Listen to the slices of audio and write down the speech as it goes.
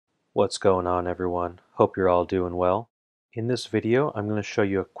What's going on, everyone? Hope you're all doing well. In this video, I'm going to show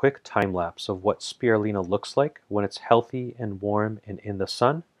you a quick time lapse of what spirulina looks like when it's healthy and warm and in the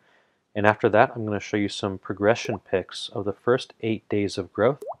sun. And after that, I'm going to show you some progression pics of the first 8 days of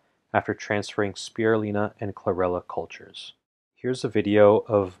growth after transferring spirulina and chlorella cultures. Here's a video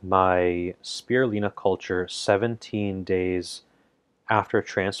of my spirulina culture 17 days after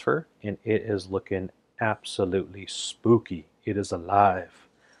transfer, and it is looking absolutely spooky. It is alive.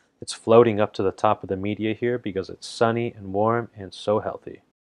 It's floating up to the top of the media here because it's sunny and warm and so healthy.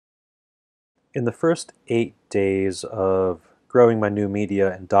 In the first 8 days of growing my new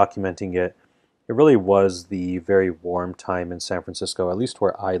media and documenting it, it really was the very warm time in San Francisco, at least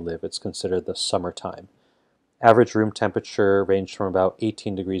where I live. It's considered the summertime. Average room temperature ranged from about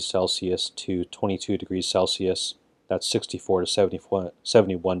 18 degrees Celsius to 22 degrees Celsius. That's 64 to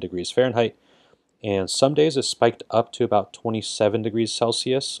 71 degrees Fahrenheit. And some days it spiked up to about 27 degrees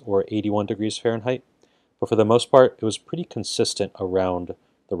Celsius or 81 degrees Fahrenheit. But for the most part, it was pretty consistent around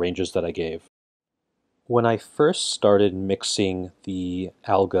the ranges that I gave. When I first started mixing the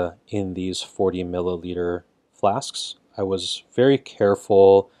alga in these 40 milliliter flasks, I was very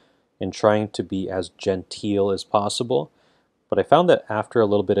careful in trying to be as genteel as possible. But I found that after a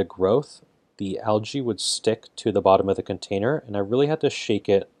little bit of growth, the algae would stick to the bottom of the container, and I really had to shake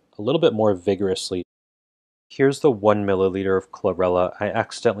it a little bit more vigorously. Here's the 1 milliliter of chlorella I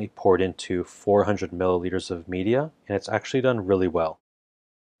accidentally poured into 400 milliliters of media, and it's actually done really well.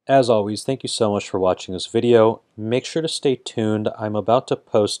 As always, thank you so much for watching this video. Make sure to stay tuned. I'm about to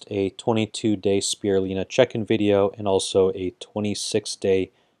post a 22-day spirulina check-in video and also a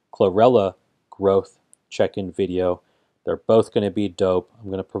 26-day chlorella growth check-in video. They're both going to be dope. I'm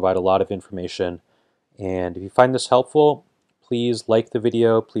going to provide a lot of information. And if you find this helpful, please like the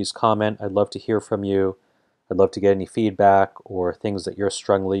video, please comment. I'd love to hear from you. I'd love to get any feedback or things that you're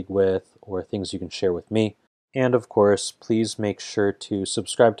struggling with or things you can share with me. And of course, please make sure to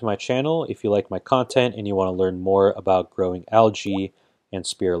subscribe to my channel if you like my content and you want to learn more about growing algae and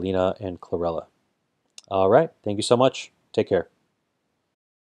spirulina and chlorella. All right, thank you so much. Take care.